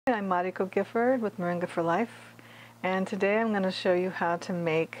I'm Mariko Gifford with Moringa For Life, and today I'm going to show you how to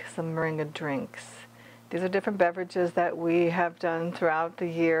make some moringa drinks. These are different beverages that we have done throughout the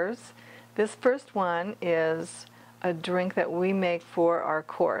years. This first one is a drink that we make for our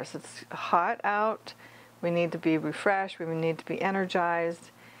course. It's hot out, we need to be refreshed, we need to be energized,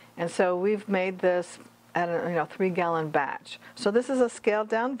 and so we've made this at a 3-gallon batch. So this is a scaled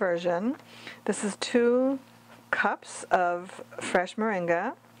down version. This is 2 cups of fresh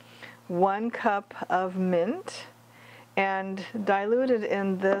moringa, 1 cup of mint, and diluted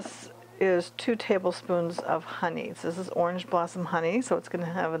in this is 2 tablespoons of honey. So this is orange blossom honey, so it's going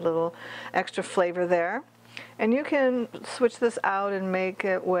to have a little extra flavor there. And you can switch this out and make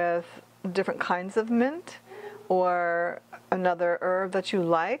it with different kinds of mint or another herb that you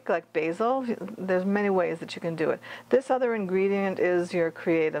like basil. There's many ways that you can do it. This other ingredient is your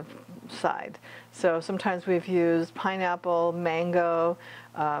creative side. So sometimes we've used pineapple, mango,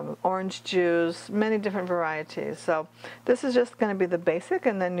 orange juice, many different varieties. So this is just going to be the basic,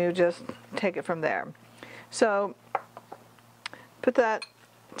 and then you just take it from there. So put that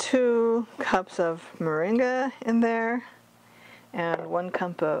 2 cups of moringa in there and 1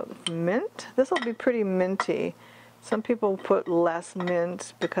 cup of mint. This will be pretty minty. Some people put less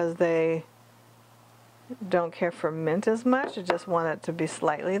mint because they don't care for mint as much. They just want it to be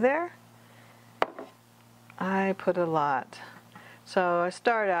slightly there. I put a lot. So I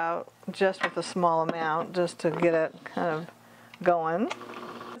start out just with a small amount just to get it kind of going.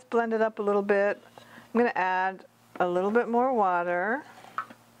 Let's blend it up a little bit. I'm going to add a little bit more water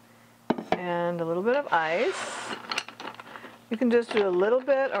and a little bit of ice. You can just do a little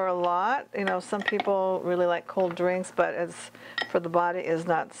bit or a lot. You know, some people really like cold drinks, but it's for the body is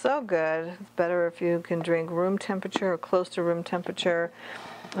not so good. It's better if you can drink room temperature or close to room temperature.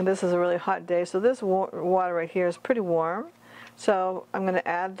 And this is a really hot day, so this water right here is pretty warm. So I'm going to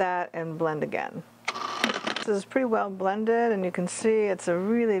add that and blend again. This is pretty well blended, and you can see it's a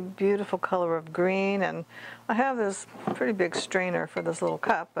really beautiful color of green. And I have this pretty big strainer for this little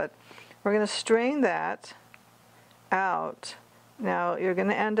cup, but we're going to strain that out. Now you're going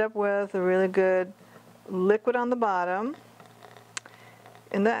to end up with a really good liquid on the bottom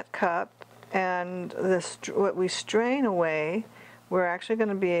in that cup, and this what we strain away we're actually going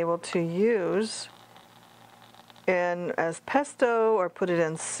to be able to use as pesto or put it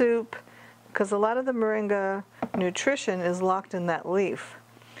in soup, because a lot of the moringa nutrition is locked in that leaf.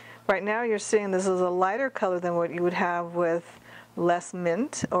 Right now you're seeing this is a lighter color than what you would have with less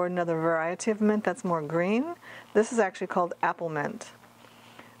mint or another variety of mint that's more green. This is actually called apple mint.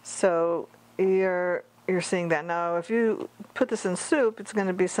 So you're seeing that. Now if you put this in soup, it's going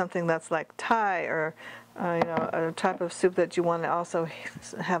to be something that's like Thai or a type of soup that you want to also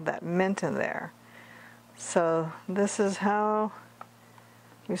have that mint in there. So this is how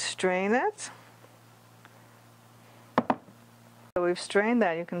we strain it. So we've strained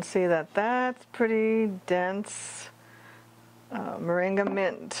that. You can see that that's pretty dense moringa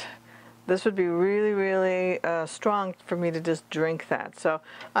mint. This would be really, really strong for me to just drink that. So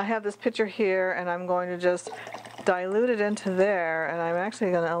I have this pitcher here, and I'm going to just dilute it into there, and I'm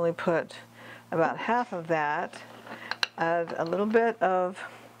actually going to only put about half of that. Add a little bit of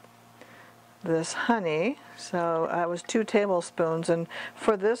this honey. So it was 2 tablespoons, and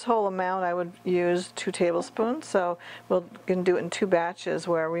for this whole amount I would use 2 tablespoons. So we're going to do it in 2 batches,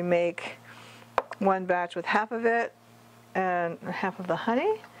 where we make 1 batch with half of it and half of the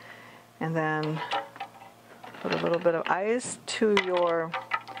honey, and then put a little bit of ice to your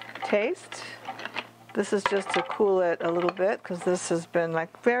taste. This is just to cool it a little bit, because this has been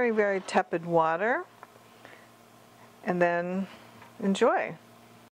like very, very tepid water. And then enjoy.